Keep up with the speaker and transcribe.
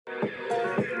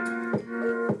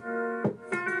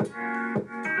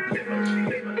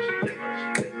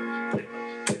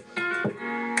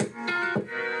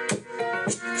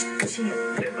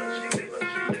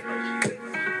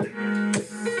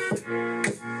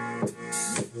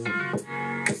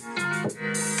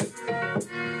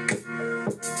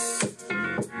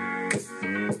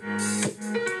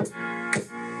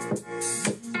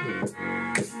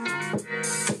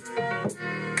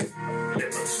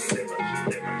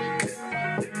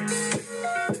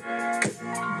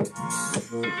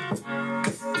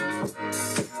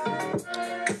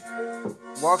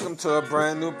welcome to a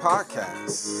brand new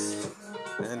podcast.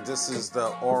 And this is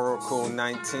the Oracle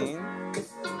 19.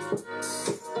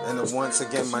 And once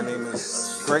again, my name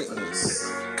is Greatness.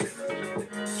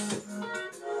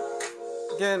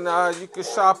 Again, you can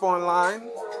shop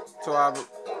online to our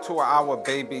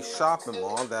baby shopping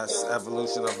mall. That's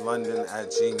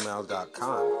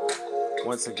evolutionoflondon@gmail.com.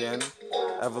 Once again,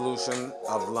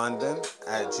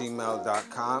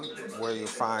 evolutionoflondon@gmail.com, where you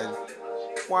find a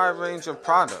wide range of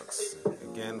products.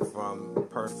 Again, from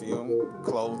perfume,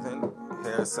 clothing,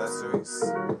 hair accessories,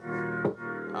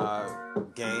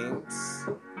 games,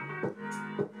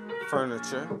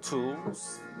 furniture,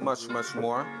 tools, much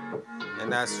more.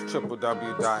 And that's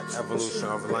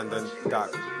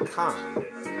www.evolutionoflondon.com.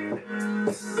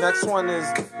 Next one is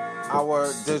our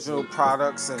digital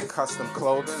products and custom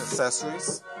clothing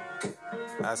accessories.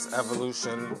 That's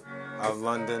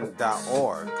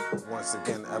evolutionoflondon.org. Once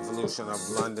again,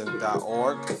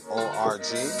 evolutionoflondon.org,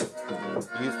 O-R-G.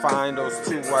 You find those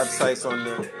two websites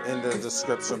in the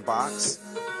description box.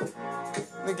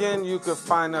 And again, you can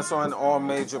find us on all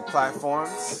major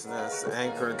platforms. That's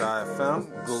Anchor.fm,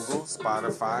 Google,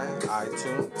 Spotify,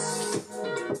 iTunes.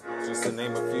 Just to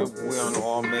name a few, we're on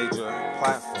all major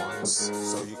platforms.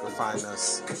 So you can find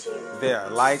us there.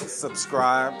 Like,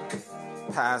 subscribe,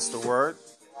 pass the word.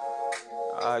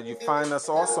 You find us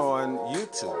also on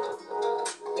YouTube.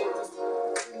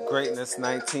 Greatness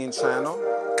 19 channel.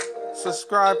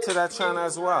 Subscribe to that channel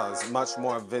as well. There's much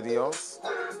more videos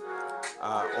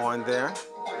on there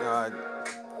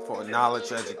for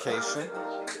knowledge education.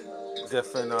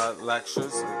 Different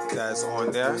lectures that's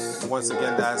on there. Once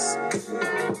again, that's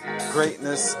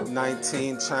Greatness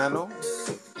 19 channel.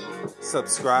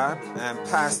 Subscribe and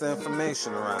pass the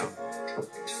information around.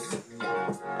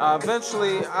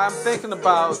 Eventually, I'm thinking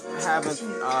about having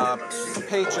a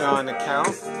Patreon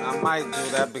account. I might do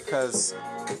that because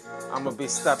I'm going to be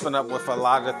stepping up with a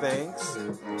lot of things,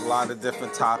 a lot of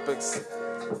different topics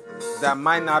that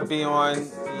might not be on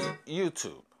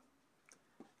YouTube.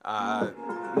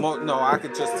 No, I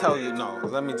could just tell you, no,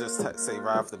 let me just say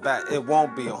right off the bat, it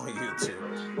won't be on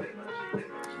YouTube.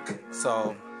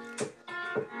 So,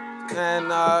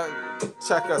 and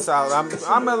check us out. I'm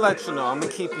going to let you know. I'm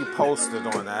going to keep you posted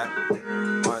on that.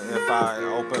 If I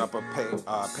open up a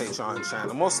Patreon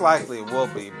channel. Most likely it will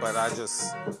be, but I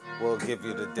just will give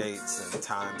you the dates and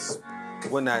times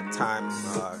when that time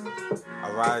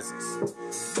arises.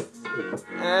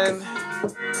 And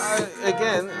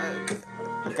again,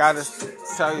 I got to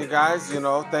tell you guys,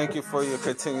 thank you for your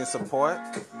continued support.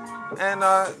 And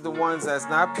the ones that's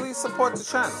not, please support the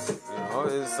channel.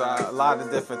 It's a lot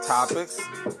of different topics.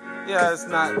 Yeah, it's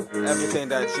not everything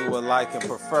that you would like and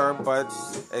prefer, but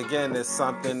again, there's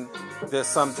some things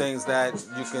that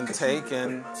you can take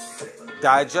and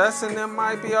digest, and there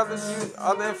might be other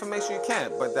information you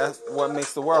can't, but that's what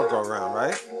makes the world go around,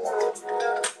 right?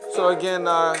 So again,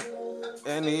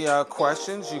 any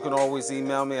questions, you can always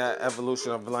email me at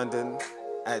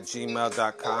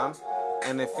evolutionoflondon@gmail.com.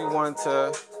 And if you want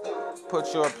to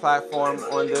put your platform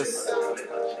on this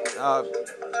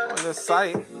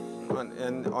site,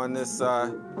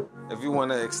 if you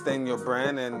want to extend your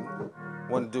brand and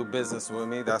want to do business with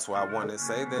me, that's what I want to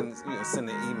say, then send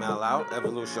an email out,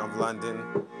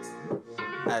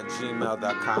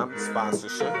 evolutionoflondon@gmail.com,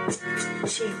 sponsorship.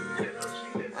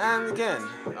 And again,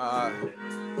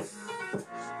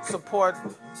 support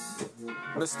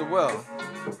Mr. Will,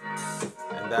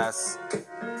 and that's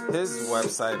his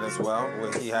website as well,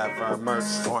 where he have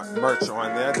merch on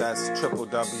there. That's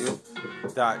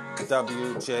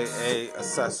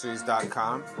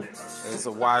www.wjaccessories.com. There's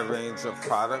a wide range of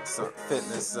products,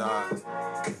 fitness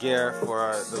gear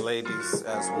for the ladies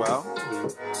as well.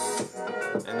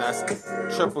 And that's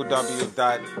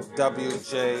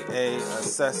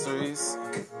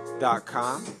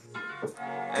www.wjaccessories.com.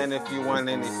 And if you want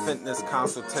any fitness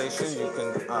consultation, you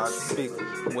can speak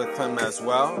with him as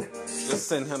well. Just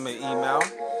send him an email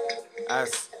at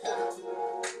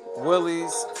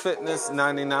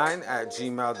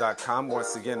williesfitness99@gmail.com.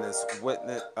 Once again, it's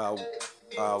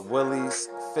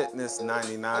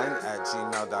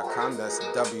williesfitness99@gmail.com. That's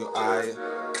WILLYZ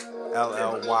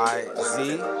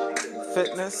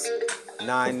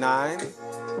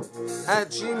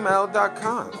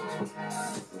fitness99@gmail.com.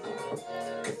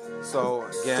 So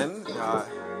again,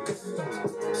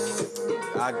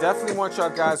 I definitely want y'all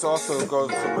guys also to go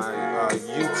to my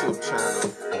YouTube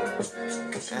channel,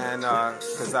 and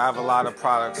because I have a lot of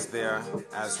products there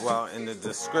as well in the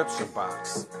description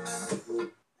box,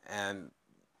 and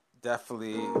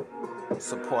definitely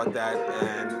support that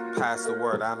and pass the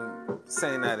word. I'm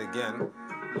saying that again.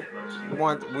 We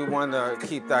want to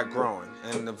keep that growing,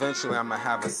 and eventually I'm gonna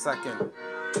have a second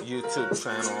YouTube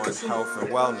channel on health and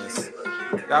wellness.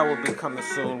 That will be coming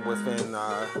soon within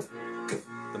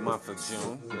the month of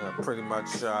June, pretty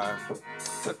much a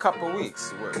couple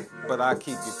weeks. But I'll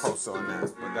keep you posted on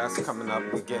that. But that's coming up.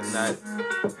 We're getting that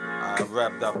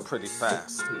revved up pretty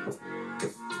fast.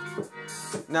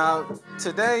 Now,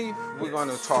 today we're going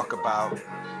to talk about,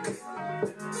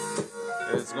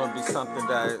 it's going to be something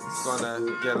that's going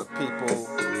to get people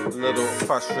a little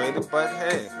frustrated, but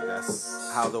hey,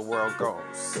 that's how the world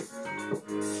goes.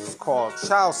 It's called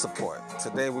child support.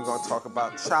 Today we're going to talk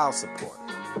about child support.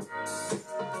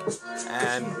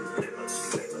 And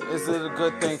is it a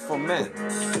good thing for men?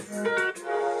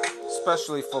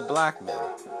 Especially for black men.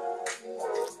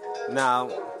 Now,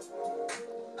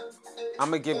 I'm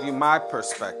going to give you my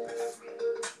perspective.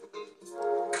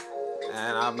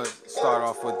 And I'm going to start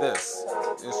off with this.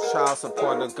 Is child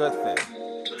support a good thing?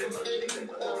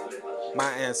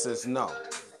 My answer is no.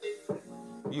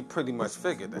 You pretty much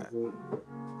figured that.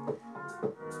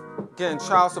 Again,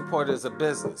 child support is a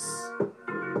business.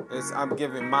 I'm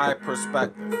giving my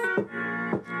perspective.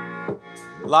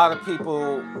 A lot of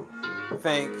people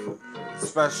think,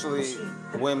 especially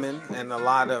women and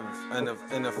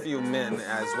and a few men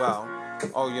as well,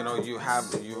 oh, you know, you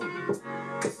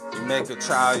make a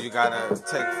child, you gotta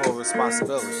take full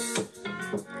responsibility.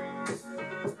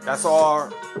 That's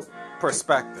all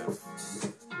perspective,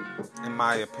 in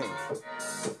my opinion.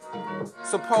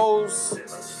 Suppose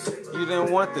you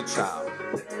didn't want the child.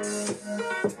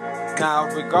 Now,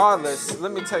 regardless,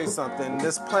 let me tell you something.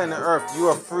 This planet Earth,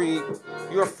 you're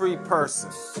a free person.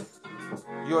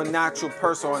 You're a natural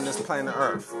person on this planet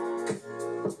Earth.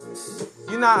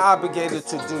 You're not obligated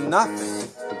to do nothing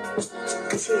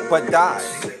but die.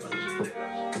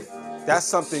 That's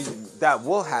something that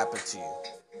will happen to you.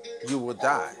 You will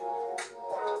die.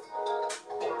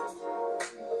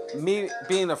 Me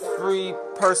being a free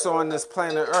person on this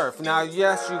planet Earth. Now,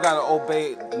 yes, you got to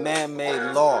obey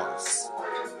man-made laws.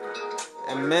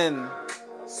 And men,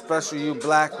 especially you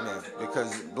black men,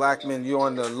 because black men, you're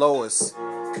on the lowest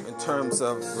in terms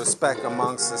of respect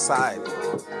among society.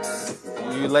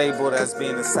 You labeled as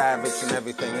being a savage and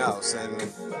everything else,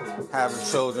 and having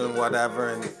children, whatever,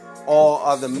 and all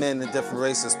other men in different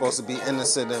races are supposed to be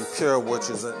innocent and pure, which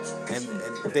is and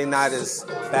they're not as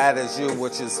bad as you,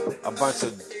 which is a bunch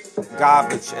of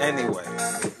garbage anyway.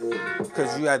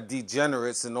 Because you have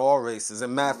degenerates in all races. As a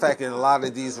matter of fact, in a lot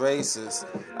of these races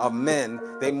of men,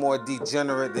 they're more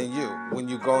degenerate than you when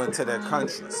you go into their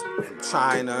countries. From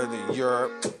China to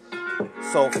Europe,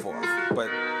 so forth. But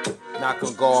not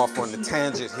going to go off on the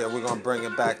tangent here. We're going to bring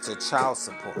it back to child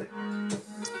support.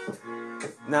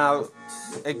 Now,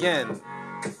 again,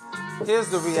 here's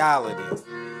the reality.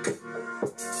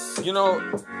 You know,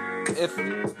 if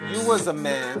you was a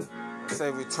man,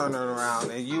 say we turn it around,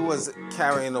 and you was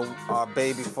carrying a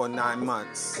baby for 9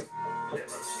 months,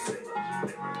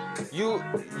 you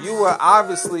will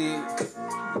obviously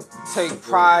take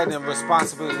pride and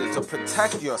responsibility to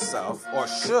protect yourself, or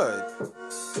should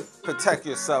protect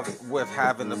yourself with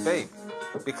having a baby,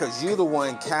 because you the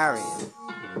one carrying.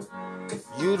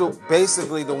 You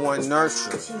basically the one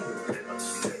nurturing.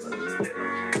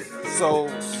 So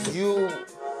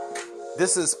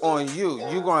this is on you.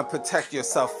 You're going to protect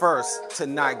yourself first to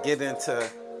not get into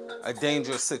a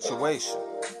dangerous situation.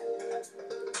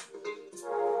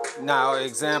 Now,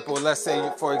 let's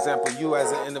say, for example, you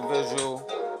as an individual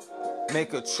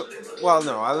make a well,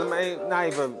 no, I may not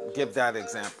even give that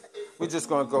example. We're just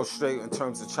going to go straight in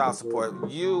terms of child support.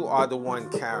 You are the one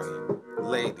carrying,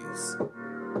 ladies.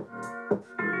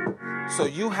 So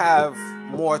you have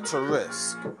more to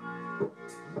risk.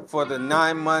 For the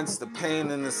 9 months, the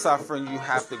pain and the suffering you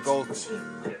have to go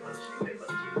through.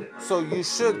 So you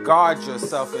should guard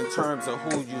yourself in terms of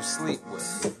who you sleep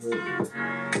with.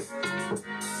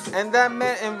 And that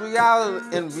man,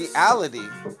 in reality,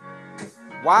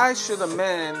 why should a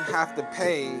man have to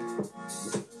pay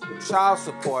child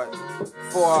support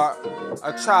for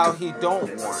a child he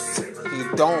don't want?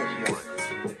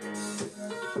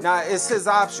 Now, it's his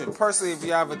option. Personally, if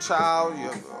you have a child, you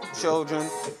have children,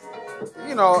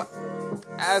 you know,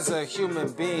 as a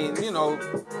human being, you know,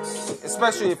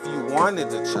 especially if you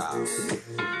wanted a child,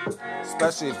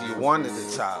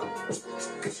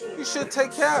 you should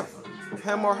take care of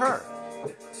him or her.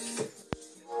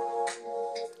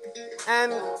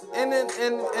 And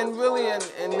really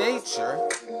in nature,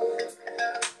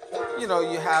 you know,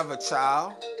 you have a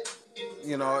child,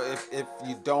 you know, if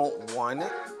you don't want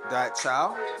it, that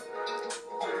child,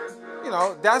 you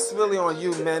know, that's really on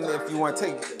you, men, if you want to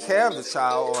take care of the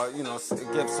child or, you know,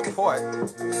 give support.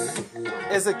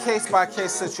 It's a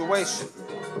case-by-case situation.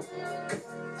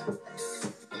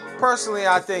 Personally,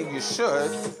 I think you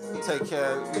should take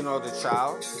care, the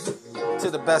child to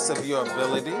the best of your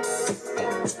ability.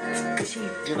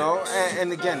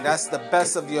 And again, that's the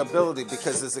best of your ability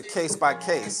because it's a case by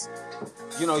case.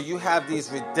 You have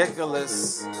these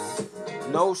ridiculous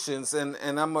notions, and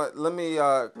let me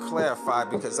clarify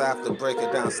because I have to break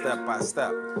it down step by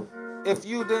step. If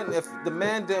the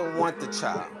man didn't want the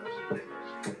child,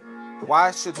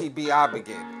 why should he be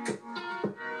obligated?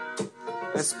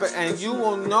 And you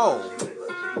will know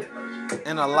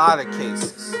in a lot of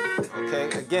cases, okay?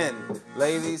 Again,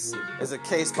 ladies, it's a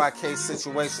case-by-case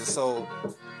situation, so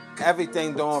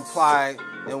everything don't apply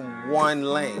in one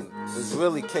lane. It's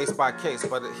really case-by-case,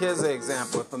 but here's an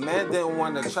example. If a man didn't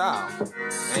want a child,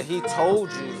 and he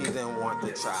told you he didn't want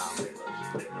the child,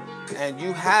 and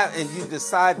you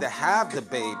decide to have the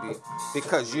baby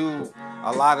because a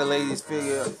lot of ladies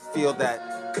feel that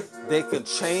they can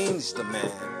change the man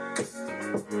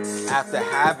after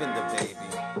having the baby,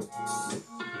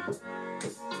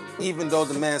 even though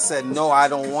the man said, no, I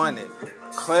don't want it.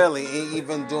 Clearly,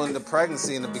 even during the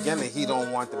pregnancy in the beginning, he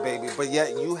don't want the baby, but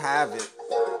yet you have it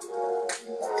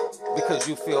because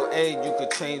you feel, A, you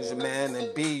could change the man,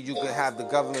 and B, you could have the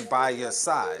government by your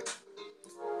side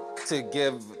to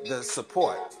give the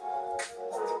support.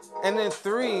 And then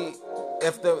 3,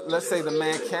 if let's say the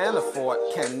man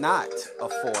cannot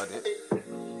afford it,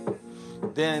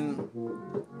 then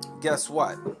guess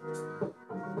what?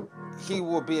 He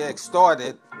will be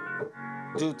extorted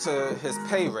due to his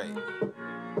pay rate.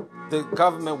 The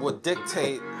government will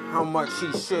dictate how much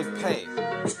he should pay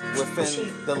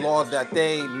within the law that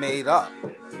they made up,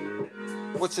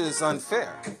 which is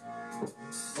unfair.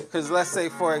 Because let's say,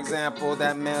 for example,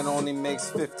 that man only makes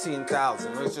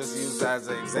 $15,000. Let's just use that as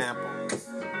an example.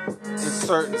 In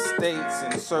certain states,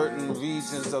 in certain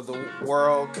regions of the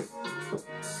world,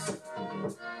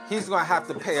 he's going to have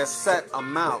to pay a set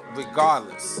amount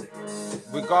regardless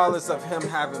of him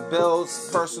having bills,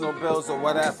 personal bills, or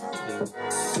whatever.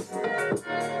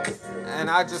 And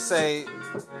I just say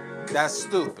that's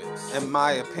stupid, in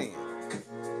my opinion.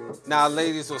 Now,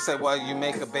 ladies will say, well, you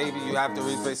make a baby, you have to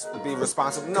be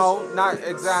responsible. No, not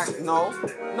exact. No.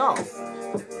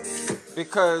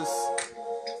 Because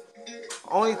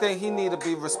only thing he need to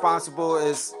be responsible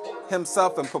is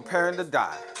himself and preparing to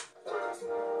die.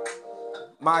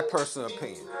 My personal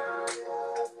opinion.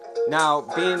 Now,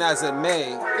 being as it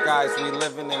may, guys, we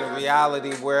living in a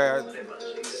reality where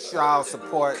child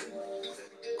support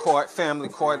family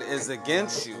court is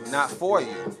against you, not for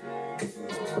you.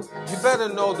 You better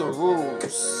know the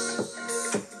rules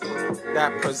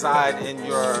that preside in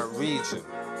your region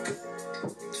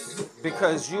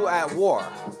because you at war.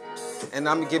 And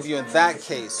I'm going to give you in that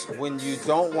case when you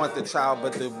don't want the child,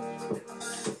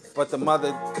 but the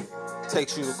mother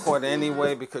takes you to court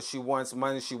anyway because she wants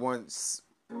money, she wants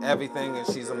everything, and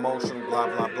she's emotional, blah,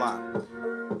 blah, blah.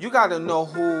 You got to know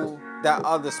who that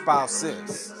other spouse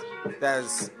is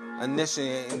that's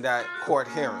initiating that court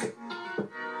hearing.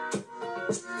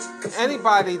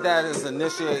 Anybody that is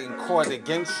initiating court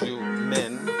against you,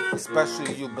 men,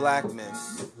 especially you black men,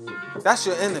 that's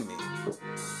your enemy.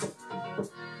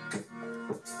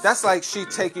 That's like she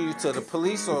taking you to the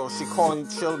police or she calling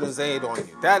children's aid on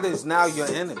you. That is now your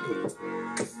enemy.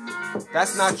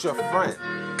 That's not your friend.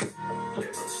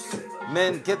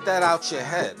 Men, get that out your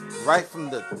head right from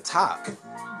the top.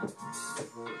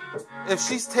 If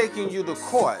she's taking you to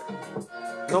court,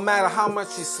 no matter how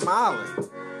much she's smiling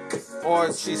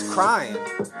or she's crying,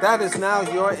 that is now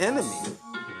your enemy.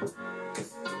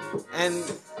 And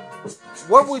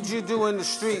what would you do in the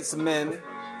streets, men,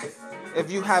 if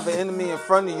you have an enemy in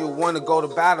front of you want to go to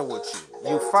battle with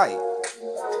you? You fight.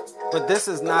 But this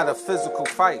is not a physical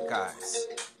fight, guys.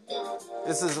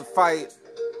 This is a fight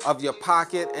of your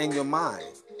pocket and your mind.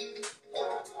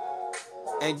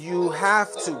 And you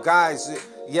have to, guys,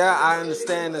 yeah, I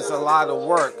understand there's a lot of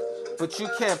work, but you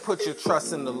can't put your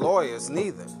trust in the lawyers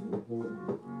neither.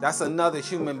 That's another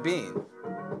human being.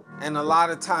 And a lot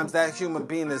of times that human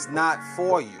being is not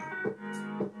for you.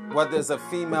 Whether it's a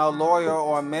female lawyer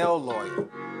or a male lawyer,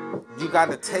 you got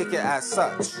to take it as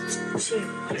such.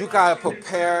 You got to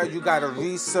prepare, you got to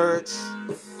research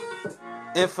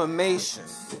information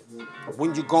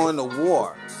when you go into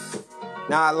war.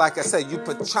 Now, like I said, you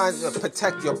trying to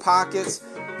protect your pockets,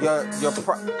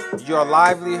 your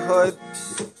livelihood,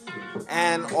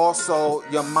 and also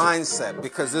your mindset,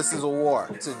 because this is a war.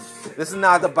 This is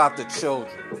not about the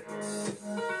children.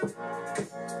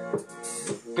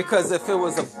 Because if it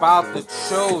was about the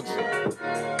children,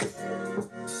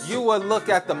 you would look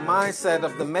at the mindset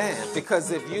of the man.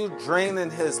 Because if you draining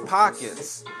his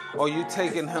pockets or you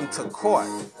taking him to court,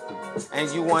 and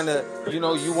you want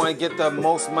to get the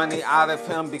most money out of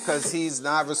him because he's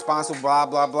not responsible, blah,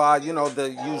 blah, blah,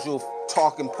 the usual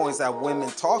talking points that women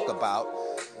talk about,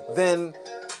 then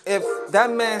if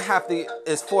that man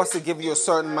is forced to give you a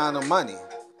certain amount of money,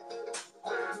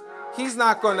 he's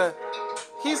not gonna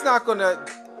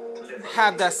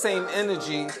have that same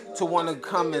energy to want to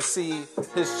come and see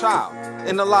his child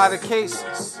in a lot of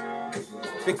cases,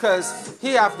 because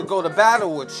he have to go to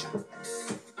battle with you.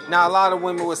 Now, a lot of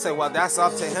women would say, well, that's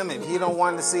up to him. If he don't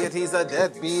want to see it, he's a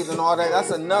deadbeat and all that.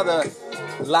 That's another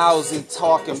lousy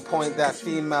talking point that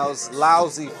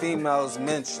lousy females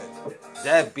mention.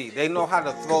 Deadbeat. They know how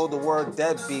to throw the word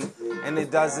deadbeat, and they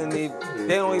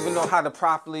don't even know how to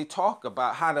properly talk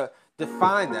about how to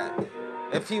define that.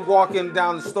 If he walking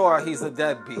down the store, he's a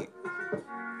deadbeat.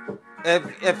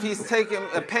 If he's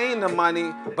paying the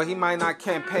money, but he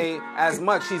can't pay as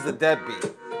much, he's a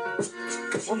deadbeat.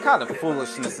 What kind of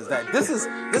foolishness is that? This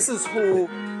is who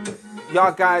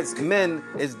y'all guys, men,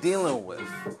 is dealing with.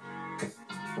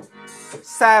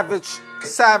 Savage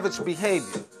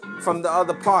behavior from the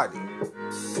other party.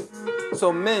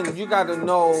 So men, you got to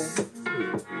know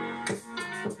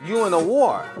you in a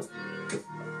war.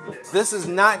 This is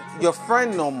not your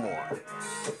friend no more.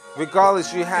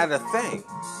 Regardless, you had a thing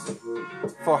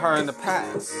for her in the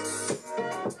past.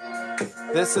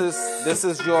 This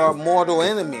is your mortal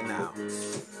enemy now.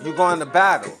 You're going to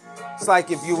battle. It's like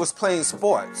if you was playing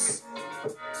sports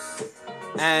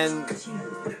and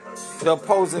the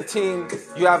opposing team,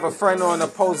 you have a friend on the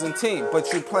opposing team,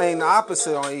 but you're playing the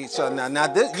opposite on each other now.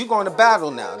 Now you're going to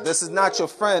battle now. This is not your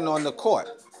friend on the court,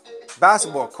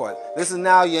 basketball court. This is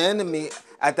now your enemy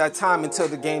at that time until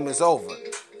the game is over.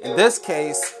 In this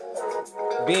case,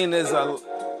 being is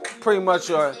pretty much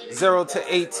a 0 to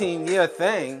 18 year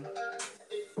thing,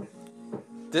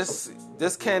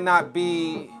 this cannot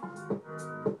be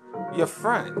your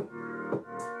friend.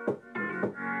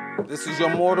 This is your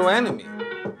mortal enemy.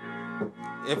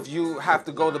 If you have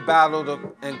to go to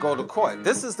battle and go to court.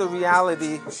 This is the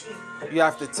reality you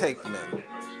have to take, men.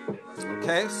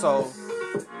 Okay, so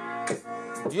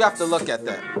you have to look at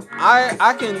that.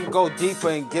 I can go deeper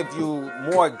and give you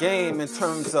more game in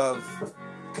terms of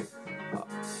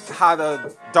how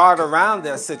to dart around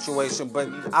that situation, but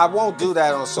I won't do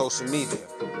that on social media.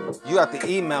 You have to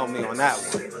email me on that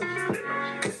one.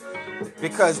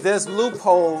 Because there's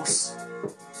loopholes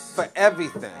for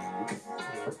everything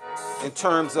in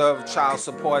terms of child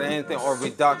support, anything, or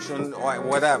reduction, or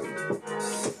whatever.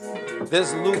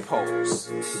 There's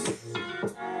loopholes.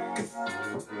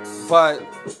 But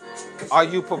are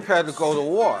you prepared to go to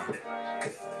war?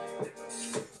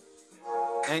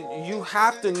 And you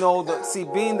have to know that,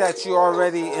 being that you're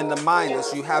already in the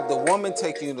minus, you have the woman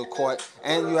taking you to court,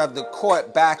 and you have the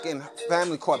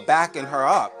family court backing her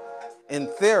up, in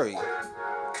theory.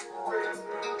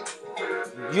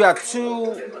 You have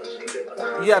two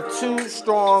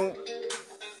strong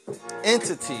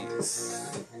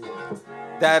entities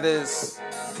that is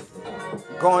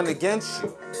going against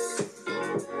you.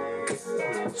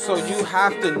 So you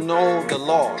have to know the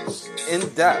laws in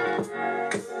depth.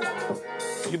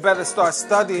 You better start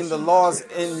studying the laws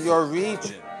in your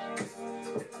region.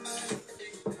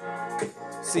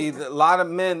 See, a lot of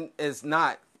men is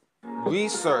not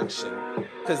researching,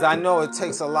 because I know it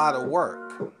takes a lot of work.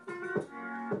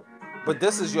 But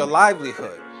this is your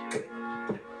livelihood.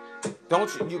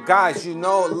 Don't you guys, you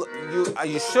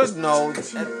should know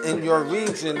in your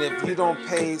region, if you don't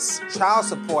pay child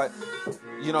support,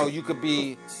 you could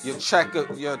be, your check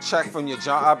from your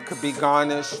job could be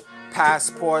garnished,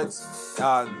 passports,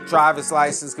 driver's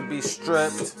license could be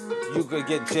stripped, you could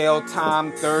get jail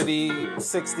time, 30,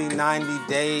 60, 90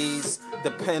 days,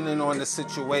 depending on the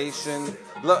situation.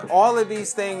 Look, all of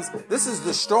these things, this is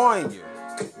destroying you.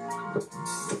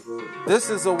 This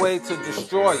is a way to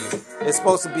destroy you. It's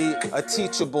supposed to be a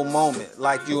teachable moment,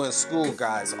 like you in school,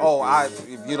 guys.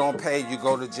 If you don't pay, you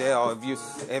go to jail. If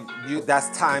you, that's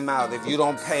time out. If you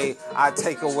don't pay, I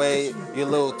take away your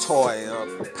little toy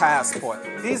or passport.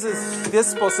 This is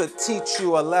supposed to teach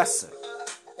you a lesson,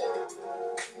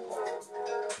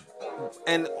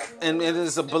 and it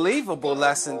is a believable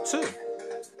lesson too.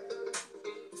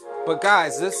 But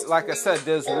guys, like I said,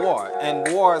 there's war.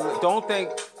 And war, don't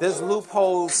think there's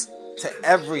loopholes to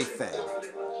everything.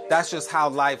 That's just how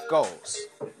life goes.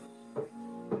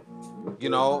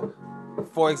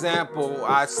 For example,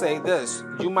 I say this.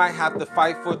 You might have to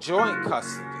fight for joint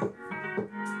custody.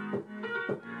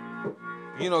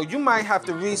 You might have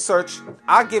to research.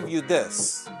 I'll give you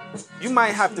this. You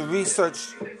might have to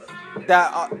research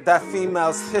that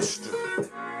female's history.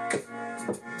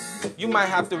 You might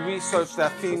have to research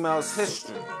that female's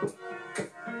history.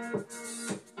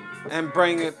 and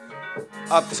bring it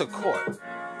up to court.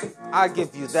 I'll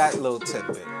give you that little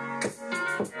tidbit.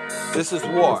 This is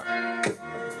war.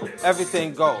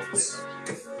 Everything goes.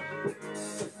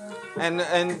 And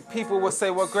people will say,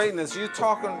 well, greatness, you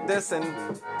talking this, and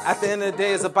at the end of the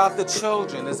day, it's about the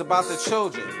children. It's about the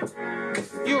children.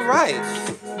 You're right.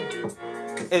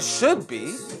 It should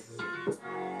be.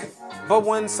 But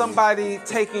when somebody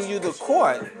taking you to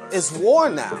court, it's war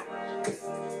now.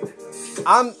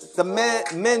 I'm the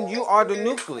men, you are the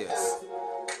nucleus.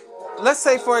 Let's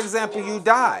say, for example, you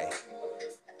die.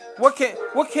 What can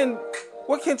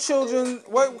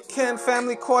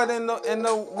family court and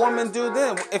the woman do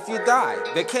then if you die?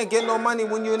 They can't get no money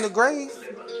when you're in the grave.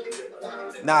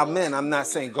 Now, men, I'm not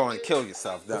saying go and kill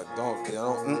yourself. No,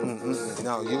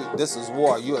 this is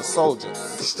war. You're a soldier.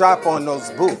 Strap on those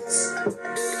boots.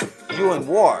 You in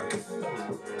war.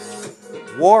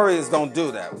 Warriors don't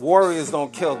do that. Warriors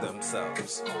don't kill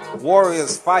themselves.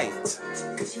 Warriors fight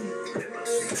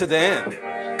to the end.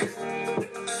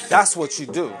 That's what you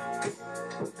do.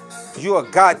 You're a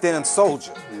goddamn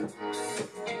soldier.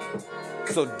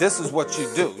 So this is what you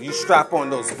do. You strap on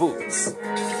those boots.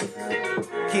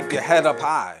 Keep your head up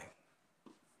high.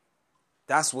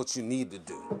 That's what you need to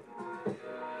do.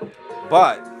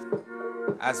 But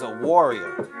as a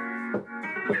warrior,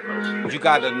 you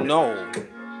got to know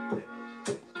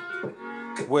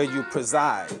where you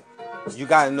preside. You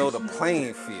got to know the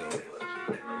playing field.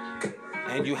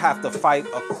 And you have to fight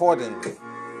accordingly.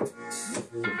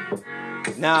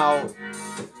 Now,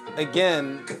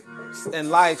 again, in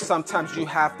life, sometimes you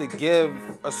have to give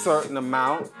a certain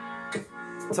amount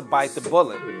to bite the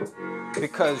bullet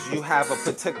because you have a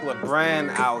particular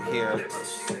brand out here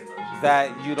that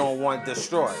you don't want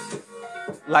destroyed.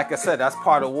 Like I said, that's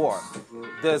part of war.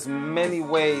 There's many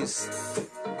ways,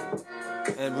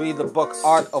 and read the book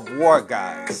Art of War,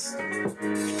 guys.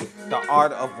 The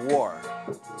Art of War.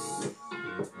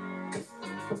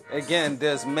 Again,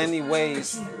 there's many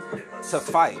ways to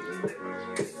fight.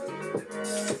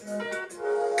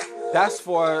 That's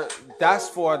for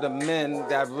the men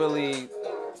that really,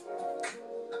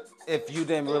 if you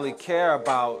didn't really care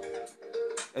about,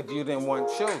 if you didn't want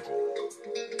children.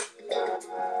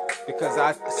 Because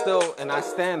I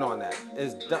stand on that.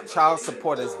 Child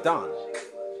support is done.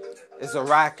 It's a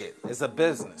racket. It's a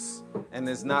business. And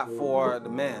it's not for the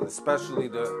man, especially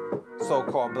the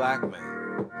so-called black man.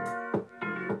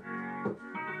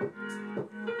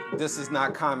 This is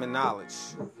not common knowledge.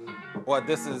 Or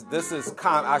this is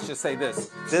I should say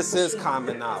this. This is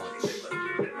common knowledge.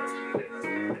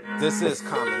 This is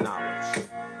common knowledge.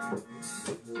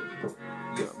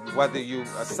 Whether you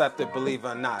accept it, believe it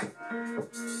or not.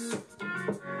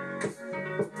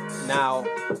 Now,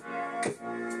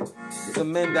 the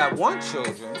men that want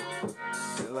children,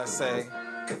 let's say,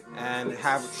 and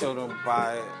have children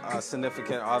by a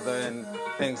significant other and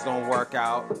things don't work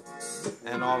out,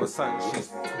 and all of a sudden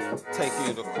she's taking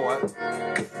you to court.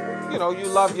 You know, you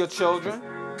love your children.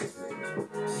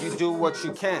 You do what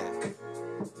you can.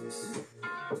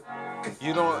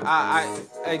 You don't,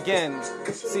 again,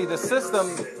 see, the system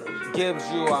gives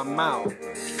you an amount.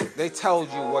 They tell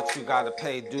you what you got to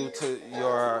pay due to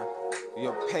your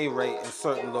pay rate in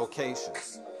certain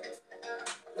locations.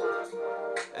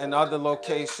 And other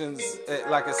locations,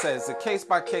 like I said, it's a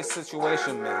case-by-case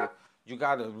situation, man. You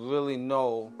got to really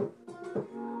know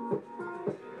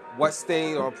what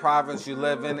state or province you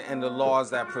live in and the laws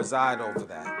that preside over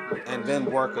that, and then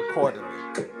work accordingly.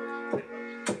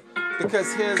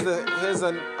 Because here's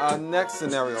a next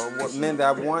scenario: what men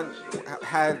that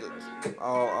had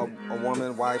a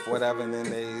woman, wife, whatever, and then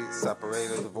they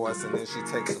separated, divorced, and then she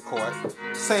takes to court.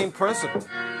 Same principle.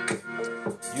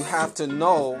 You have to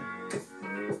know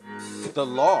the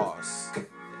laws,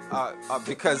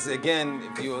 because again,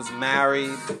 if you was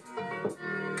married,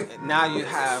 now you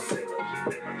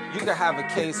can have a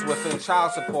case within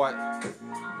child support,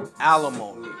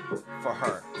 alimony for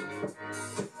her,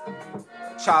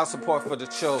 child support for the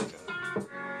children,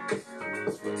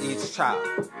 for each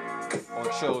child or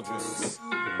children's.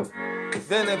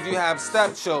 Then if you have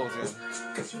stepchildren,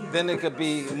 then it could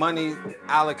be money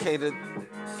allocated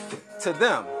to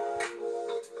them.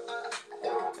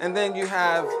 And then you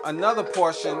have another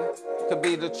portion, could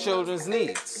be the children's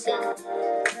needs.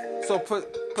 So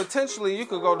potentially you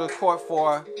could go to court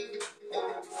for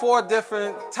 4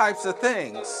 different types of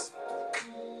things,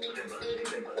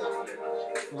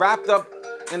 wrapped up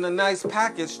in a nice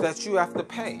package that you have to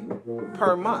pay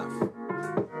per month,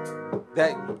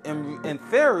 that in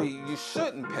theory you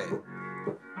shouldn't pay.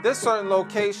 There's certain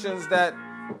locations that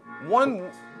one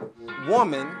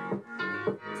woman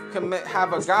can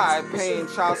have a guy paying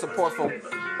child support for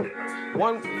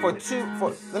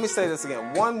let me say this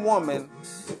again. One woman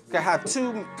can have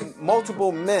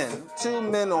multiple men, 2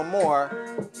 men or more,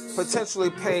 potentially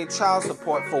pay child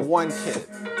support for 1 kid.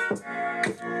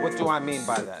 What do I mean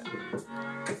by that?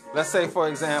 Let's say, for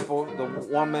example, the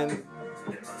woman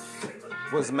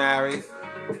was married,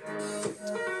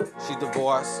 she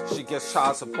divorced, she gets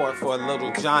child support for a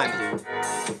little Johnny.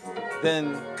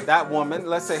 Then that woman,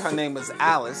 let's say her name is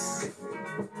Alice,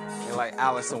 like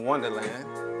Alice in Wonderland,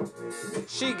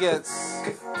 she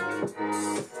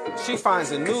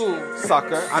finds a new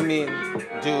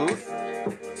dude,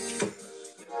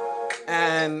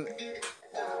 and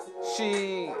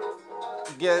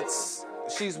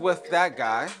she's with that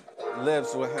guy,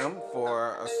 lives with him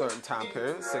for a certain time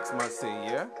period, 6 months to a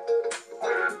year.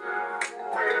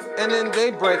 And then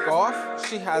they break off.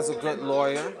 She has a good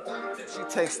lawyer. She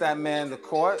takes that man to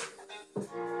court.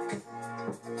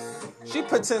 She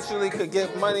potentially could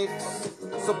get money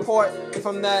support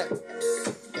from that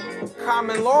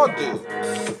common law dude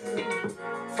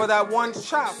for that one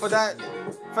child, for that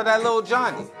little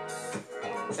Johnny.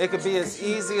 It could be as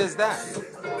easy as that.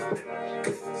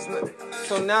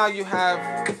 So now you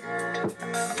have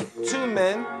 2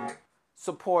 men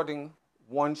supporting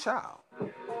 1 child.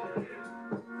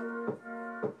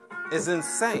 It's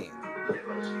insane.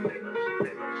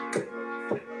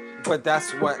 But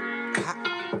that's what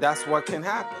can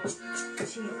happen.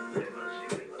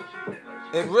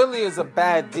 It really is a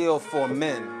bad deal for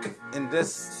men in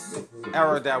this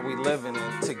era that we live in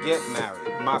to get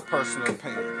married, my personal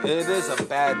opinion. It is a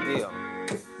bad deal.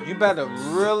 You better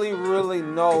really, really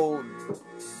know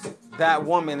that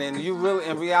woman, and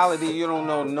in reality, you don't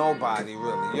know nobody,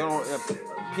 really. You don't, if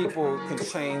people can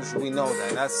change, we know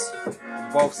that. That's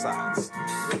both sides.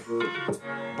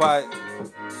 But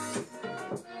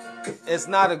it's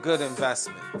not a good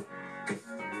investment.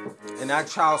 And that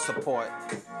child support,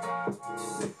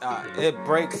 it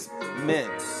breaks men.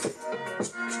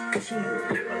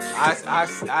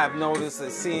 I've noticed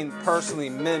and seen personally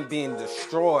men being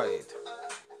destroyed.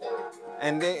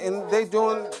 And they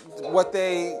doing what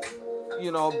they,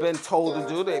 been told to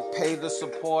do. They pay the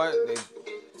support.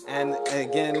 And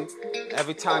again,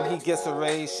 every time he gets a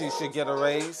raise, she should get a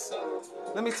raise.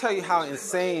 Let me tell you how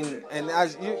insane, and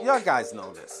y'all guys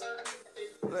know this.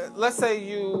 Let's say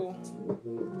you're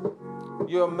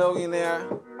a millionaire.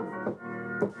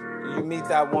 You meet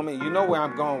that woman. You know where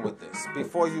I'm going with this.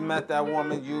 Before you met that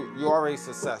woman, you're already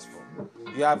successful.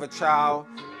 You have a child.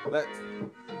 You're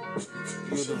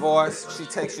divorced. She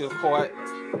takes you to court.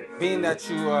 Being that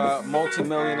you're a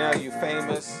multimillionaire, you're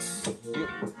famous.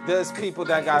 There's people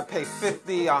that got to pay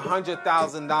 $50,000,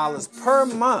 $100,000 per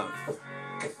month.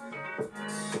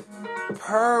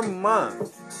 Per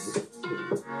month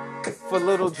for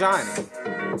little Johnny.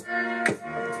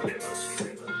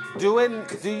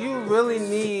 Do you really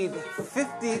need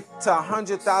 $50,000 to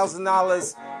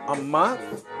 $100,000 a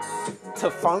month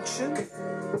to function?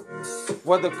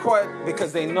 Well, the court,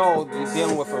 because they know you're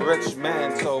dealing with a rich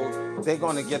man, so they're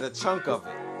going to get a chunk of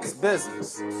it. It's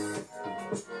business.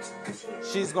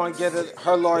 She's going to get it.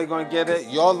 Her lawyer going to get it.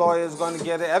 Your lawyer is going to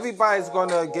get it. Everybody's going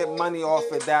to get money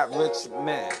off of that rich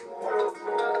man.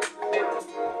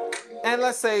 And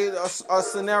let's say a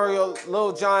scenario,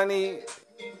 little Johnny,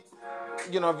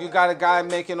 if you got a guy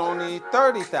making only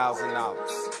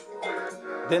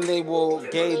 $30,000, then they will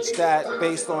gauge that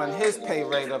based on his pay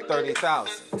rate of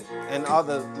 $30,000 and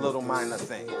other little minor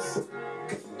things.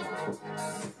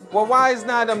 Well, why is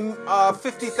not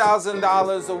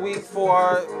 $50,000 a week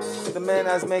for the man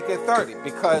that's making $30,000?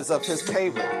 Because of his pay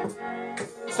rate.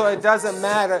 So it doesn't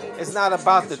matter. It's not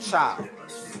about the child.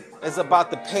 It's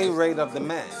about the pay rate of the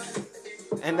man.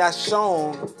 And that's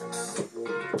shown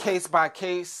case by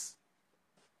case,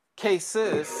 case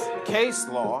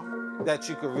law that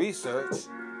you could research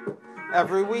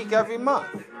every week, every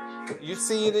month. You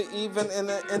see it even in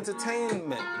the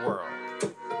entertainment world.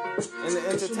 In the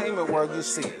entertainment world, you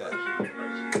see that.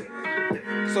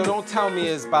 So don't tell me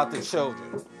it's about the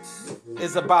children.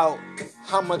 It's about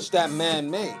how much that man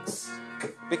makes.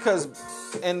 Because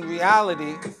in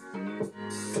reality,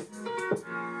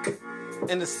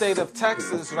 in the state of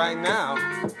Texas right now,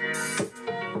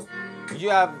 you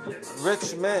have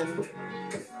rich men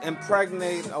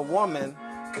impregnate a woman,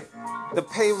 the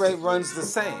pay rate runs the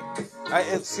same.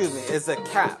 It's a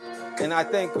cap. And I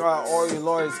think all your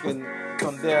lawyers can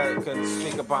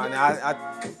speak upon it. I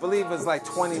believe it's like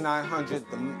 $2,900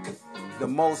 the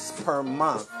most per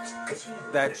month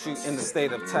that you in the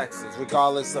state of Texas,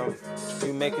 regardless of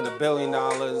you making $1 billion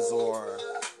or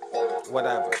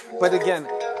whatever. But again,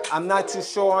 I'm not too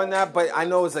sure on that, but I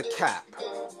know it's a cap.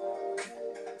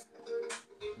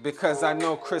 because I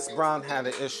know Chris Brown had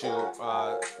an issue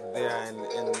there, and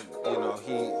you know,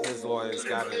 his lawyers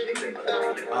got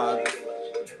it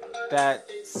that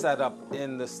set up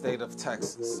in the state of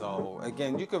Texas. So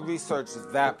again, you can research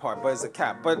that part, but it's a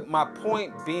cap. But my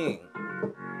point being,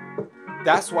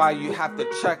 that's why you have to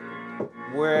check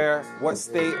what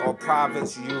state or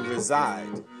province you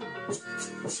reside,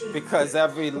 because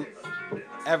every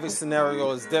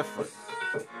scenario is different.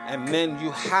 And men,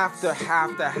 you have to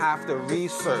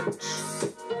research.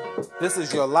 This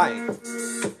is your life.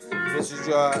 This is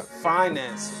your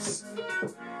finances.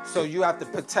 So you have to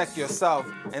protect yourself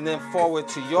and then forward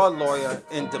to your lawyer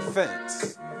in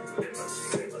defense.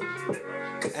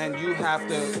 And you have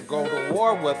to go to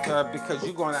war with her, because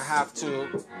you're going to have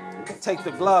to take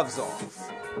the gloves off.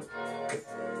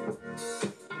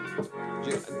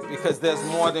 Because there's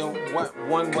more than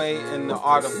one way in the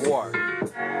art of war.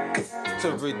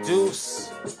 To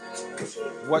reduce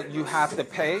what you have to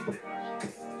pay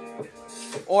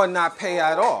or not pay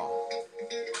at all.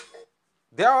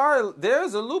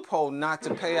 There's a loophole not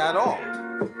to pay at all.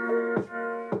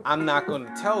 I'm not going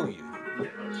to tell you.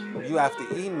 You have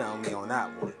to email me on that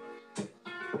one.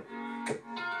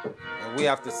 And we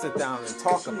have to sit down and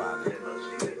talk about it.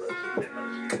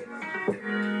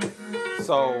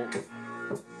 So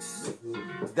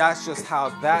that's just how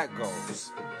that goes.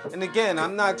 And again,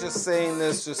 I'm not just saying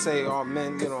this to say, oh,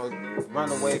 men, you know,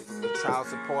 run away from child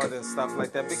support and stuff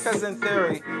like that. Because in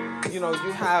theory, you know,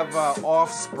 you have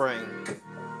offspring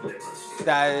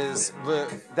that is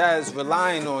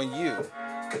relying on you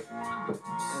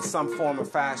in some form or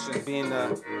fashion, being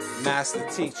a master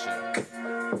teacher.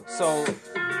 So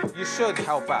you should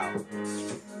help out.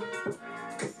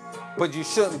 But you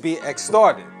shouldn't be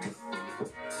extorted.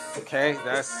 Okay,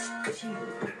 that's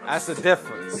the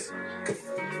difference.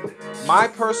 My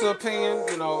personal opinion,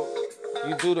 you know,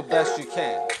 you do the best you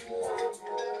can,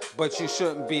 but you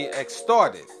shouldn't be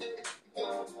extorted.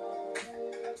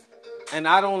 And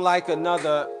I don't like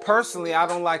another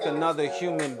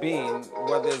human being,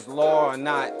 whether it's law or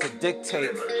not, to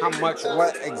dictate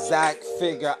what exact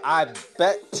figure I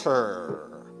better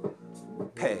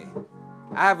pay.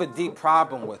 I have a deep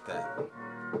problem with that.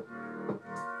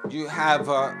 You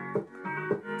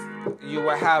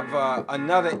will have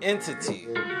another entity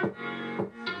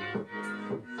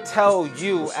tell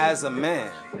you as a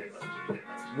man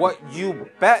what you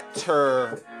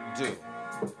better do.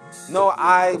 No,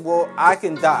 I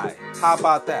can die. How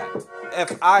about that?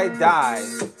 If I die,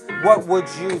 what would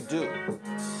you do?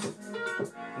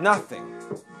 Nothing.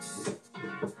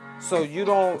 So you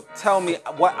don't tell me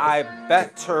what I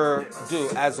better do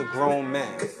as a grown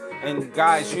man. And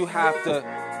guys, you have to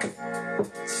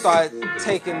start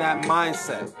taking that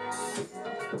mindset.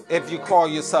 If you call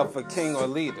yourself a king or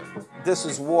leader, this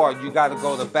is war. You got to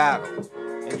go to battle,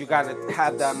 and you got to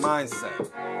have that mindset.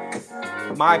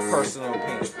 My personal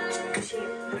opinion.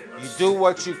 You do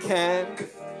what you can.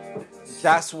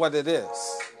 That's what it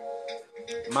is.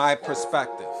 My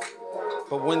perspective.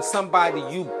 But when somebody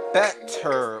you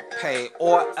better pay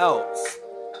or else.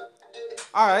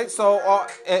 All right, so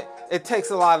it takes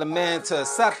a lot of men to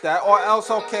accept that. Or else,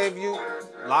 okay, if you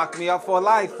lock me up for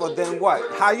life, well then what?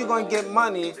 How you going to get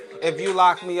money if you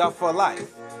lock me up for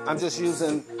life? I'm just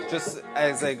using just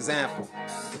as an example.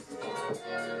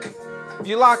 If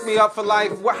you lock me up for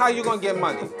life, how you going to get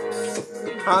money?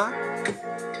 Huh?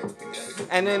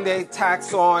 And then they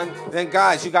tax on, then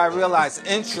guys, you got to realize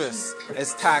interest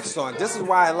is taxed on. This is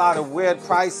why a lot of weird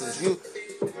prices.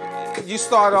 You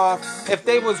start off, if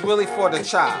they was really for the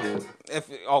child,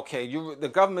 the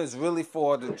government is really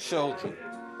for the children.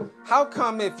 How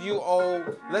come if you owe,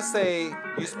 let's say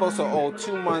you're supposed to owe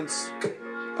 2 months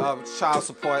of child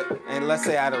support, and let's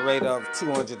say at a rate of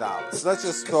 $200. Let's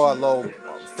just throw a low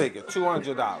figure,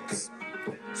 $200.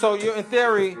 So you're in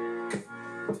theory,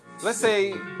 let's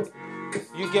say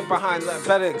you get behind,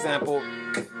 better example,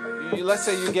 let's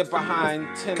say you get behind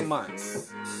 10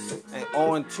 months and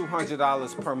owing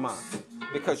 $200 per month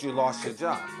because you lost your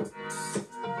job.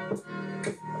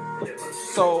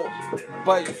 So,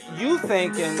 but you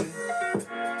thinking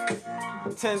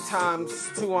 10 times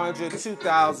 200,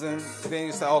 2,000, then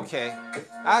you say, okay,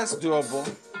 that's doable.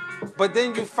 But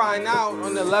then you find out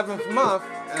on the 11th month,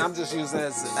 and I'm just using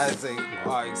it as an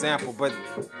example, but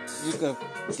you can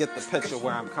get the picture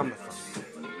where I'm coming from.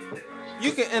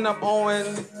 You can end up owing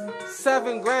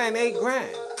 $7,000,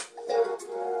 $8,000.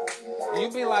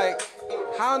 You'd be like,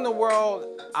 how in the world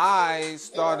I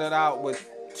started out with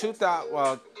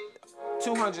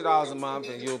 $200 a month,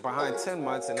 and you're behind 10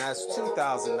 months, and that's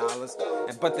 $2,000.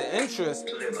 But the interest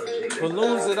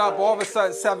balloons it up all of a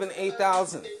sudden $7,000,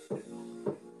 $8,000.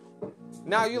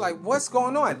 Now you're like, what's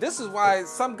going on? This is why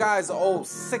some guys owe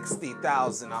 $60,000,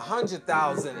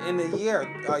 $100,000 in a year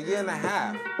and a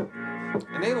half.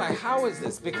 And they're like, how is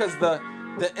this? Because the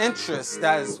interest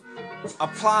that is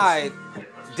applied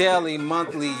daily,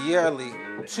 monthly, yearly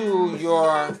to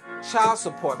your child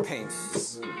support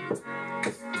payments.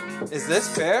 Is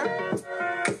this fair?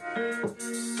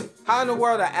 How in the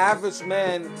world an average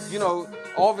man,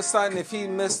 all of a sudden if he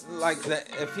missed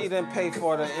if he didn't pay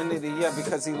for the end of the year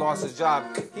because he lost his job,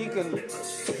 he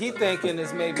thinking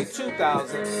it's maybe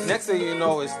 $2,000. Next thing you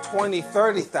know it's $20,000,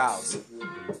 $30,000.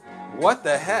 What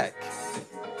the heck?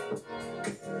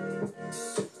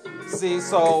 See,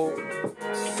 so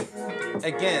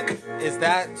again,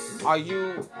 are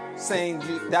you saying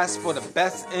that's for the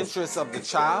best interest of the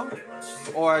child,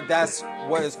 or that's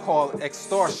what is called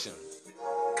extortion?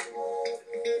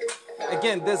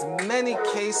 Again, there's many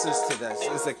cases to this.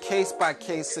 It's a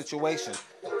case-by-case situation.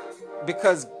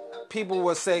 Because people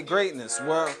will say greatness.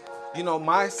 Well,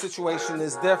 my situation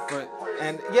is different.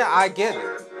 And yeah, I get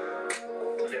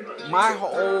it. My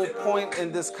whole point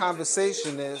in this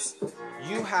conversation is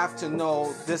you have to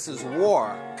know this is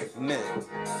war, men.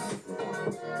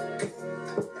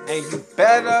 And you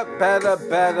better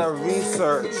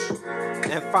research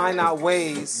and find out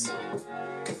ways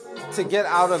to get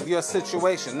out of your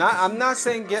situation. Now, I'm not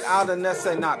saying get out of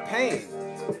necessarily not paying,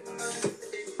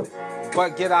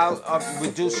 but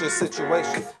reduce your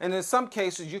situation. And in some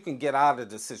cases, you can get out of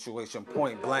the situation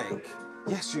point blank.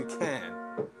 Yes, you can.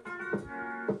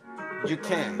 You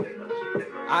can.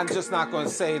 I'm just not going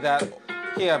to say that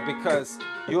here because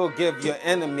you'll give your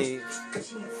enemy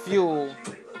fuel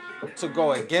to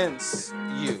go against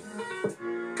you.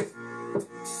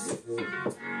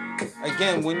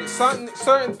 Again, when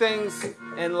certain things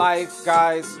in life,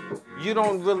 guys, you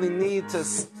don't really need to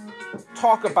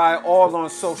talk about it all on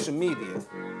social media.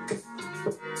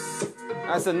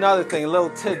 That's another thing, a little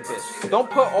tidbit. Don't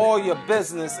put all your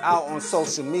business out on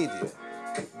social media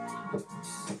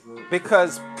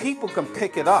because people can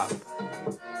pick it up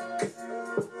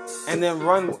and then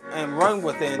run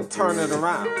with it and turn it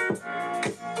around.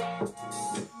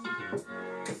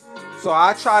 So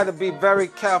I try to be very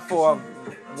careful of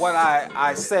what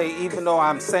I say, even though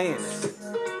I'm saying it.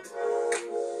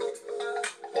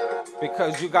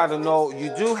 Because you got to know,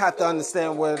 you do have to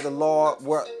understand where the law,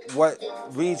 what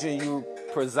region you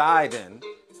preside in,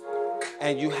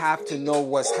 and you have to know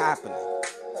what's happening.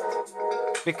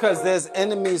 Because there's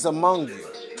enemies among you.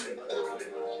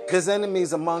 There's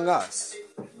enemies among us.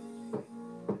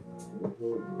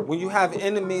 When you have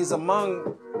enemies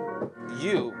among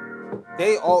you,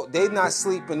 they not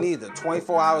sleeping either.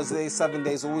 24 hours a day, 7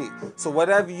 days a week. So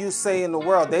whatever you say in the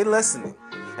world, they listening.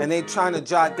 And they trying to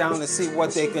jot down and see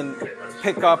what they can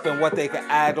pick up and what they can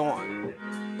add on.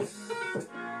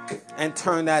 And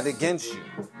turn that against you.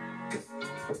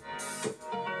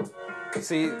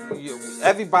 See,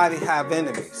 everybody have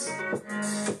enemies.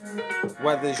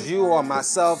 Whether it's you or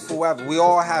myself, whoever, we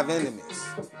all have enemies.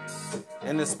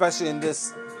 And especially in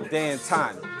this day and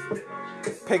time.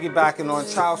 Piggybacking on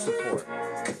child support.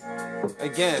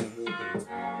 Again,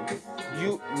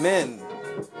 you men,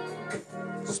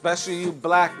 especially you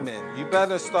black men, you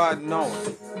better start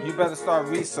knowing. You better start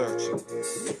researching.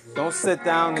 Don't sit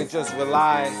down and just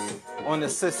rely on the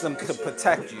system to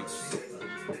protect you.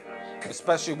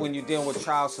 Especially when you're dealing with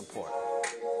child support.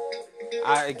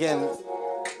 I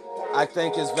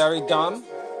think it's very dumb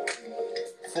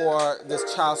for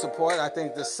this child support. I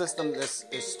think the system is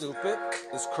stupid,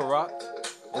 is corrupt,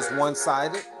 is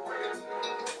one-sided.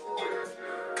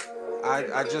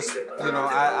 I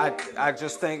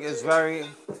just think it's very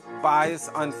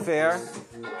biased, unfair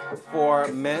for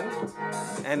men,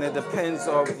 and it depends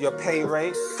on your pay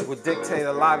rate would dictate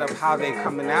a lot of how they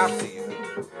coming after you.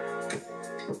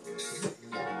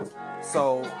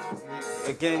 So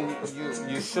again,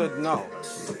 you should know.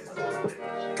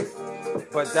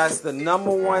 But that's the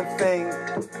number one thing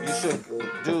you should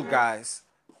do, guys,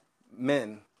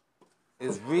 men,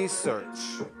 is research.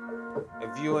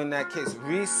 If you're in that case,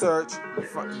 research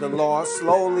the law,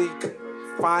 slowly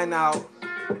find out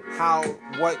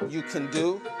what you can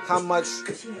do, how much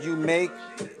you make,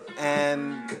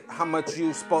 and how much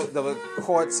the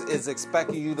courts is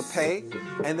expecting you to pay,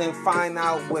 and then find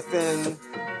out within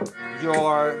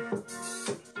your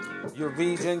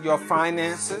region, your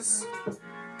finances.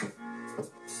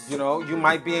 You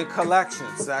might be in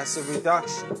collections. That's a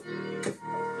reduction.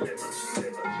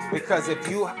 Because if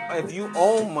you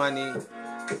owe money,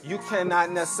 you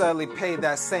cannot necessarily pay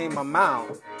that same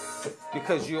amount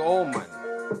because you owe money.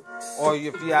 Or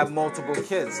if you have multiple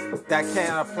kids, that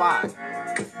can't apply.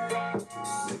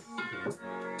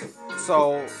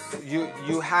 So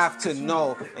you have to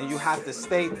know, and you have to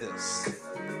state this,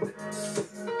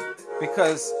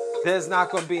 because there's not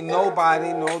going to be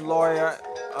nobody, no lawyer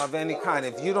of any kind.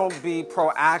 If you don't be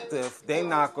proactive, they're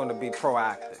not going to be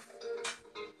proactive.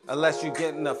 Unless you're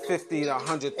getting a $50,000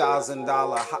 to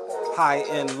 $100,000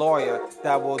 high-end lawyer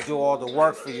that will do all the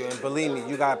work for you. And believe me,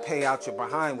 you got to pay out your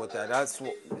behind with that. That's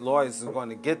what lawyers are going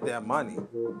to get their money.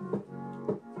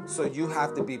 So you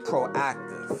have to be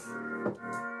proactive.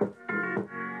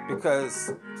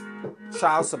 Because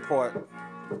child support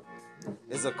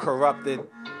is a corrupted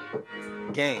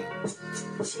game.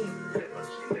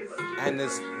 And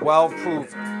it's well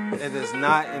proven. It is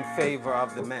not in favor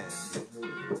of the man.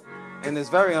 And it's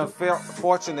very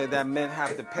unfortunate that men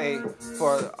have to pay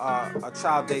for a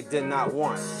child they did not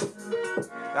want.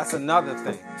 That's another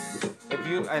thing. If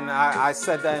you, and I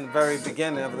said that in the very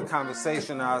beginning of the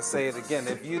conversation, I'll say it again.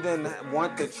 If you didn't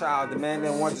want the child, the man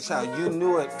didn't want the child, you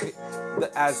knew it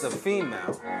as a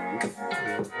female.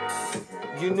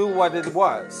 You knew what it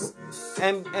was.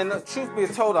 And the truth be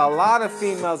told, a lot of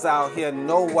females out here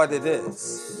know what it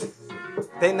is.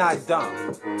 They're not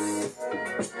dumb.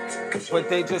 But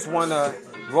they just want to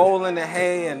roll in the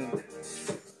hay and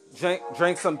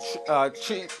drink some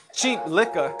cheap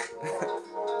liquor,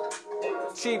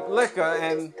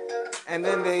 and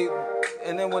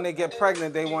then when they get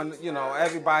pregnant, they want,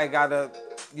 everybody gotta,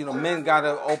 men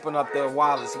gotta open up their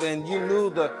wallets. And you knew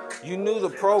the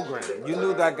program. You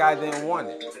knew that guy didn't want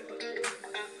it.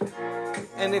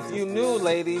 And if you knew,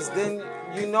 ladies, then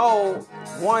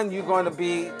one, you're going to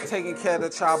be taking care of the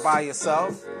child by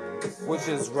yourself, which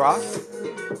is rough.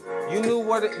 You know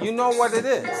what it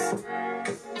is.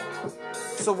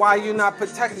 So why are you not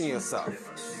protecting yourself?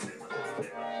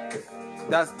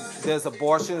 There's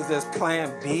abortions, there's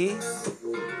plan B.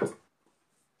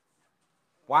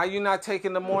 Why are you not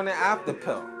taking the morning after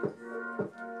pill?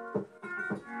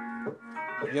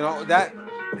 That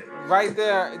right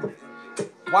there.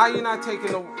 Why are you not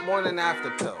taking the morning after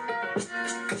pill?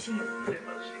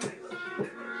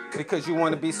 Because you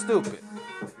want to be stupid.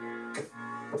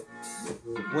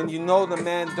 When you know the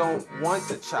man don't want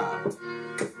the child.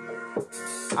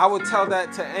 I would tell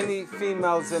that to any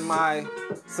females in my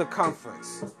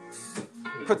circumference.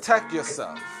 Protect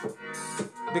yourself.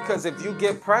 Because if you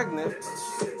get pregnant,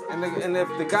 and if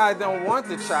the guy don't want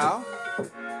the child,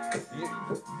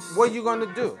 what are you going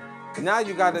to do? Now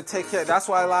you got to take care. That's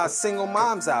why a lot of single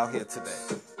moms out here today.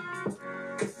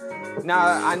 Now,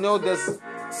 I know there's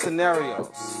scenarios.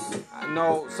 I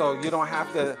know, so you don't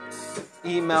have to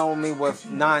email me with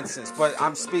nonsense, but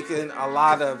I'm speaking a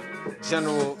lot of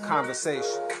general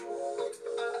conversation.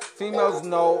 Females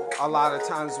know a lot of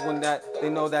times when they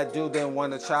know that dude didn't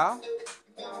want a child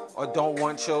or don't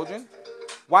want children.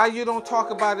 Why you don't talk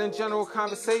about it in general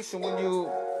conversation when you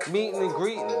meeting and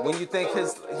greeting, when you think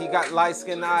he got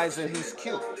light-skinned eyes and he's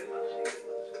cute?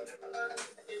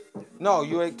 No,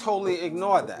 you totally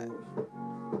ignore that.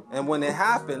 And when it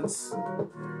happens,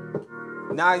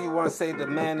 now you want to say the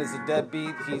man is a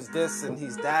deadbeat, he's this and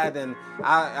he's that, and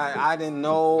I didn't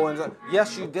know. And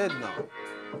yes, you did know.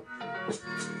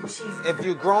 If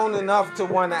you're grown enough to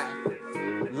want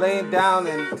to lay down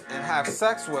and have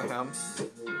sex with him,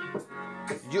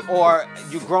 or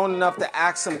you're grown enough to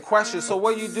ask him questions. So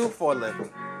what do you do for a living?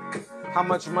 How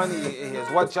much money he has?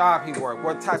 What job he works?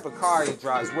 What type of car he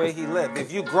drives? Where he lives?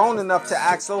 If you're grown enough to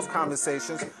ask those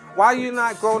conversations, why are you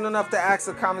not grown enough to ask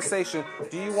a conversation?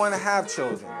 Do you want to have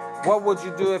children? What would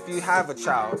you do if you have a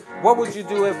child? What would you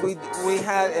do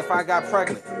if I got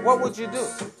pregnant? What would you do?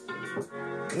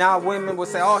 Now women will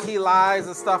say, oh, he lies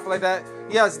and stuff like that.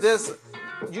 Yes,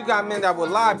 you got men that will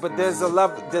lie, but there's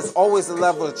always a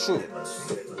level of truth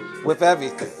with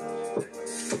everything.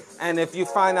 And if you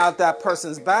find out that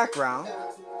person's background,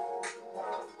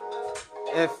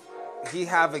 if he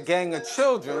have a gang of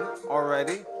children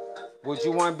already, would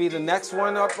you want to be the next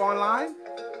one up online?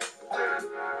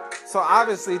 So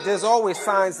obviously, there's always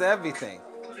signs to everything.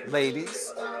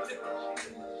 Ladies,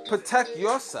 protect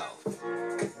yourself.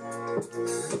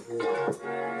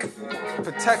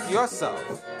 Protect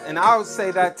yourself. And I would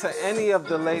say that to any of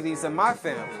the ladies in my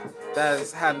family that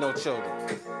has had no children.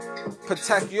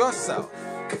 Protect yourself.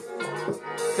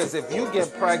 Because if you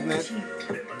get pregnant,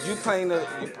 you taking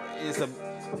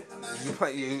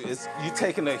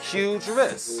a huge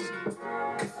risk.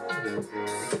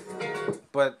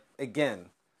 But again,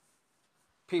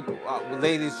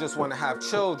 ladies just want to have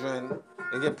children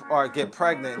and get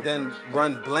pregnant, then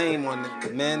run blame on the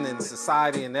men and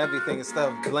society and everything instead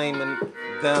of blaming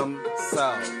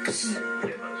themselves.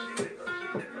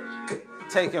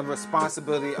 Taking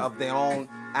responsibility of their own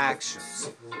actions.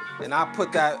 And I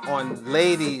put that on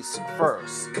ladies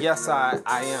first. Yes, I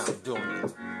am doing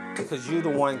it. Because you're the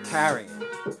one carrying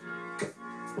it.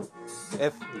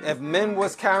 If men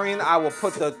was carrying, I would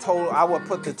put the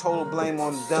total blame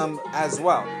on them as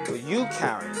well. But you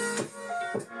carrying it,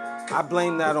 I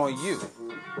blame that on you.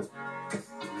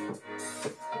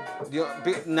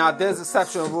 Now there's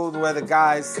exceptional rules where the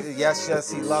guys, yes,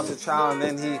 he loves the child,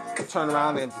 and then he turn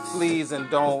around and flees and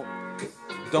don't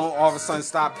all of a sudden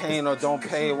stop paying or don't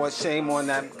pay. What shame on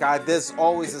that guy? There's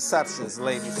always exceptions,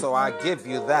 ladies, so I give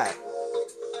you that.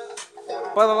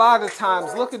 But a lot of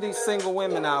times, look at these single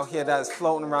women out here that's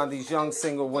floating around, these young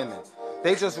single women.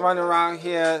 They just run around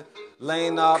here,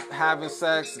 laying up, having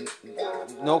sex,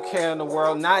 no care in the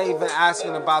world, not even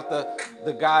asking about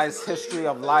the guy's history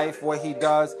of life, what he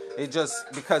does. It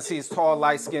just because he's tall,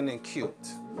 light-skinned, and cute.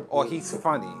 Or he's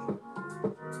funny.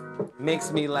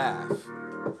 Makes me laugh.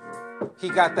 He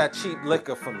got that cheap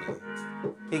liquor for me.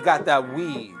 He got that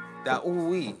weed, that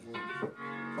ooh-wee.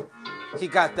 He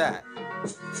got that.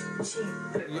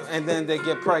 And then they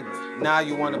get pregnant. Now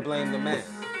you want to blame the man.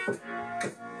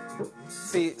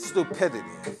 See, stupidity.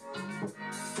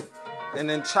 And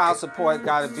then child support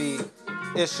got to be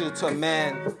issued to a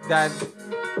man that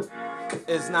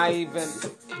is not even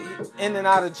in and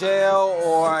out of jail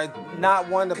or not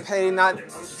wanting to pay, not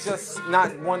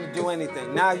wanting to do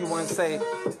anything. Now you want to say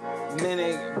men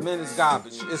is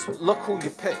garbage. Look who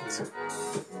you picked.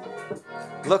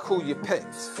 Look who you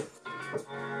picked.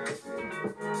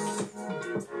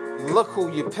 Look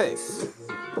who you picked.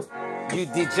 You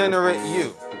degenerate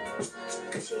you.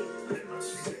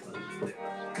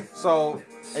 So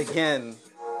again,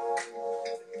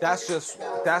 that's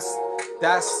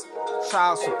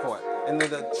child support. And then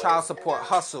the child support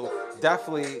hustle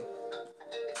definitely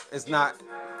is not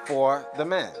for the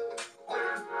man.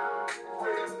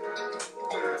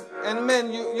 And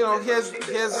men, you know, here's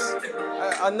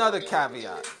another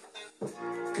caveat.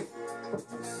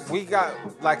 We got,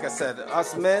 like I said,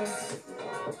 us men,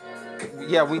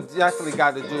 yeah, we definitely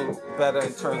got to do better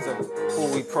in terms of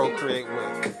who we procreate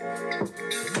with.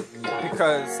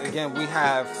 Because again, we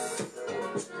have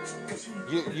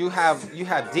you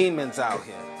have demons out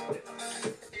here,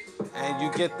 and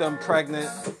you get them pregnant,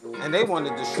 and they want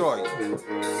to destroy you.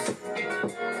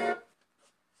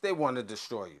 They want to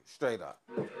destroy you straight up.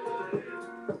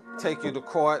 Take you to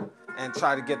court and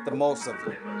try to get the most of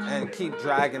it, and keep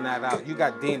dragging that out. You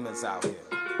got demons out here.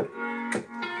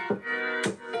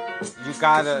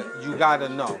 You gotta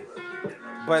know.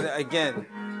 But again,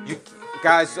 you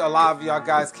guys, a lot of y'all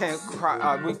guys can't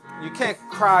cry. You can't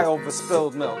cry over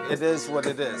spilled milk. It is what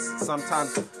it is.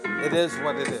 Sometimes it is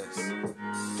what it is.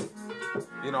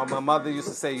 You know, my mother used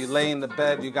to say, you lay in the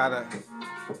bed, you gotta.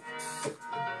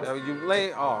 You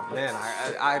lay. Oh man,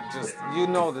 I just, you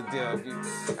know the deal.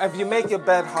 If you make your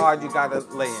bed hard, you gotta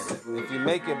lay in it. If you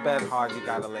make your bed hard, you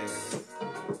gotta lay in it.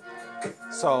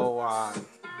 So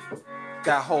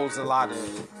that holds a lot of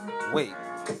weight.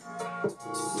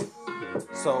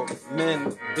 So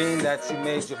men, being that you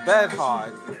made your bed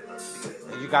hard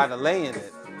and you gotta lay in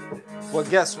it, well,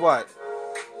 guess what?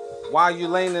 While you're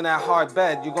laying in that hard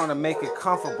bed, you're gonna make it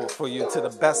comfortable for you to the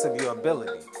best of your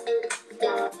ability.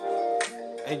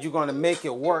 And you're gonna make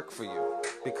it work for you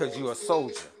because you're a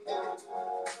soldier.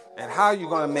 And how you're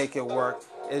gonna make it work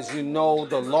is you know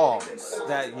the laws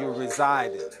that you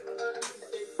reside in.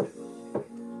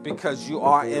 Because you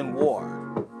are in war.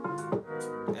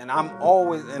 And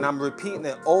I'm repeating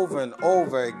it over and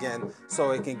over again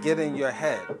so it can get in your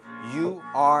head. You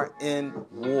are in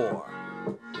war.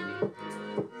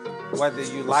 Whether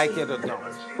you like it or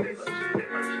don't.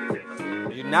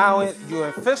 You're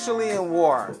officially in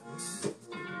war,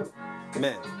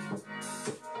 men.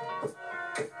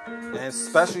 And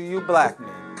especially you black men.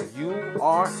 You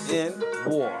are in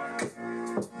war.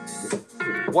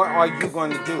 What are you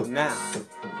going to do now?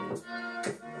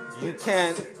 You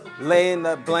can't lay in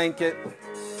the blanket,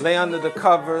 lay under the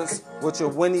covers with your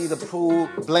Winnie the Pooh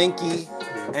blankie,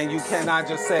 and you cannot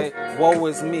just say, woe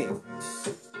is me.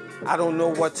 I don't know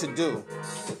what to do.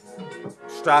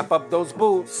 Strap up those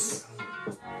boots.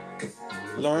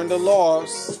 Learn the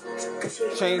laws.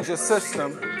 Change your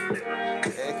system.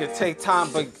 It could take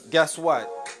time, but guess what?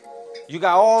 You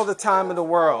got all the time in the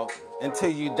world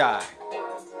until you die.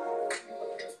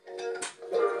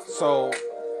 So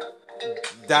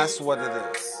that's what it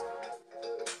is.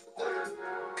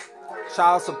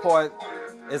 Child support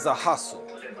is a hustle.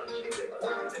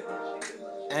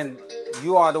 And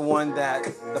you are the one that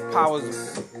the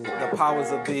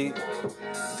powers of be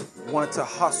want to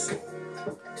hustle.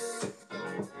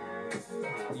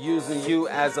 Using you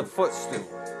as a footstool.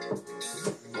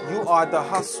 You are the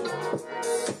hustle.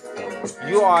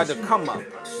 You are the come up.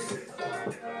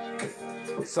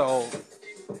 So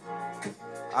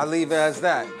I leave it as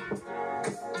that.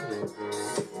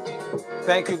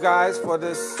 Thank you guys for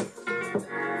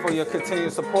your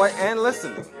continued support and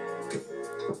listening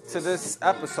to this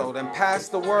episode, and pass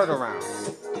the word around.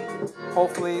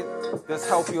 Hopefully this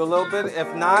helped you a little bit.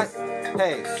 If not,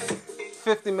 hey,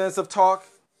 50 minutes of talk,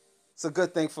 it's a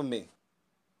good thing for me.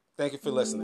 Thank you for listening.